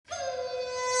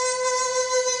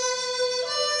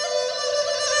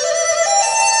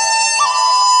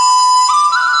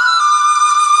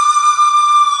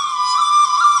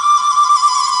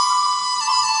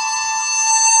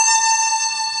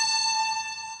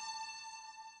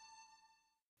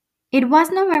It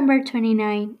was November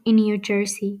 29 in New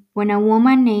Jersey when a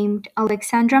woman named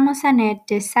Alexandra Mosanet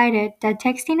decided that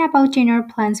texting about dinner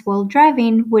plans while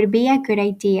driving would be a good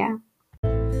idea.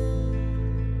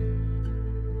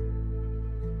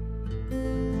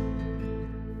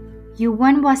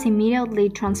 Yuan was immediately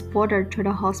transported to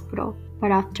the hospital, but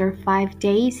after 5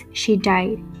 days, she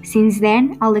died. Since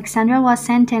then, Alexandra was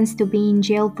sentenced to be in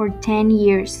jail for 10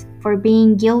 years for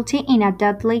being guilty in a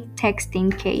deadly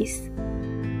texting case.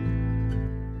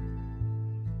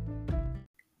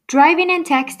 Driving and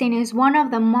texting is one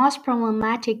of the most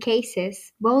problematic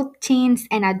cases. Both teens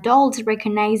and adults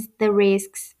recognize the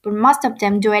risks, but most of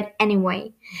them do it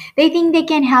anyway. They think they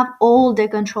can have all the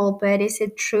control, but is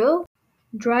it true?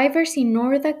 Drivers in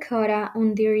North Dakota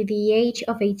under the age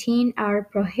of 18 are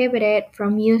prohibited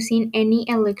from using any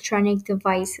electronic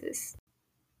devices.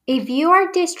 If you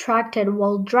are distracted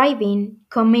while driving,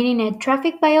 committing a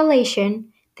traffic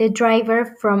violation, the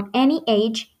driver from any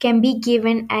age can be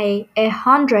given a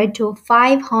 100 to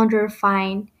 500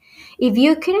 fine. If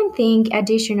you couldn't think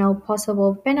additional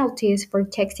possible penalties for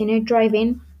texting and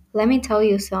driving, let me tell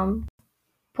you some.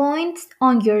 Points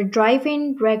on your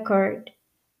driving record,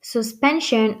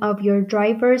 suspension of your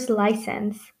driver's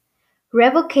license,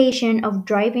 revocation of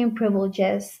driving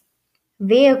privileges,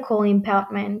 vehicle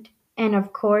impoundment, and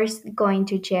of course, going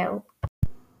to jail.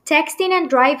 Texting and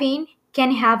driving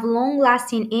can have long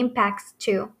lasting impacts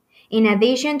too. In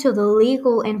addition to the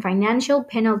legal and financial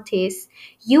penalties,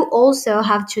 you also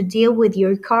have to deal with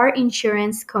your car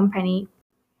insurance company.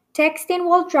 Texting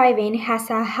while driving has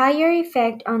a higher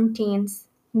effect on teens.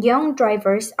 Young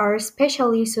drivers are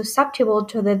especially susceptible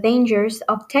to the dangers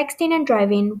of texting and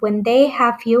driving when they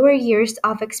have fewer years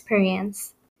of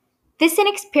experience. This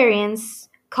inexperience,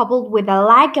 coupled with a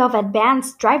lack of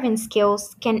advanced driving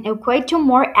skills, can equate to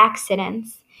more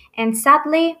accidents and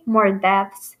sadly, more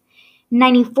deaths.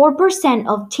 94%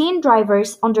 of teen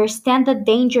drivers understand the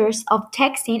dangers of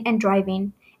texting and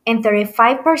driving, and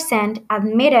 35%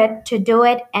 admitted to do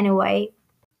it anyway.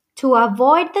 To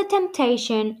avoid the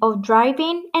temptation of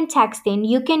driving and texting,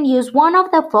 you can use one of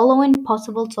the following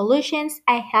possible solutions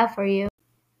I have for you.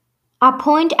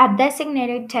 Appoint a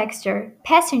designated texter.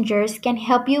 Passengers can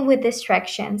help you with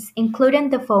distractions, including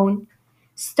the phone.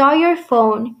 Store your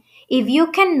phone. If you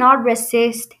cannot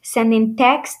resist sending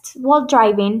texts while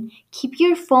driving, keep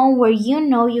your phone where you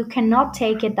know you cannot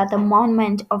take it at the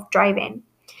moment of driving.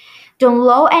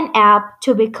 Download an app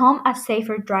to become a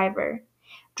safer driver.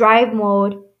 Drive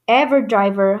mode,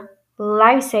 EverDriver,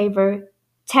 Lifesaver,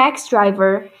 Text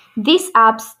Driver. These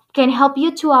apps can help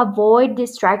you to avoid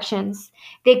distractions.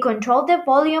 They control the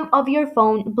volume of your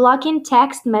phone, blocking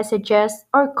text messages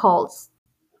or calls.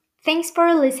 Thanks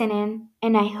for listening,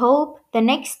 and I hope the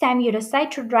next time you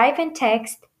decide to drive and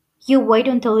text, you wait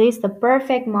until it's the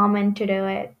perfect moment to do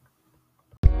it.